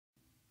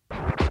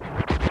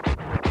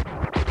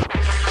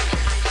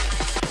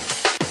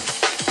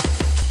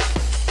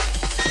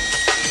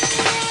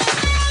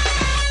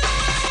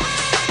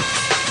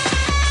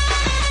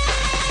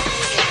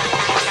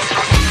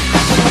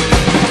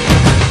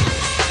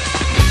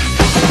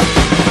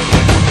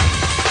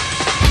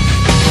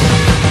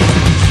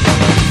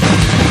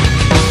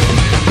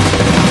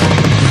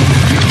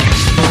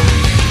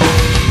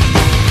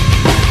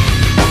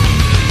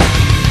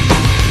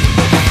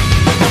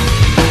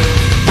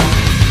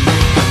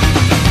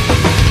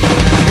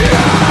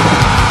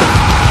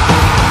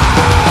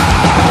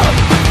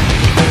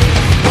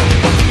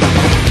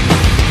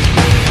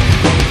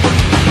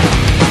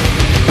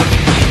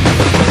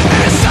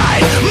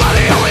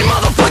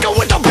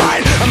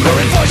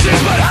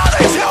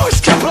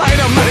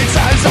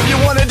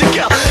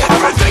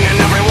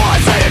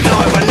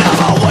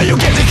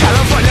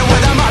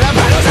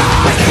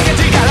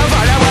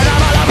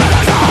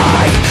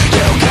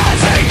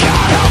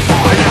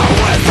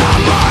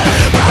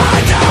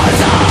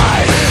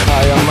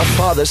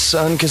the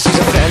sun, cause he's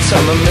a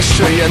phantom, a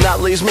mystery, and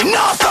that leaves me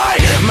nothing.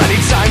 Many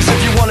times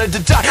if you wanted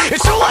to die, it's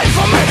too late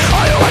for me.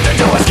 All you have to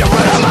do is get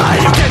rid of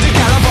me. You came to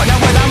California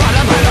with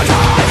a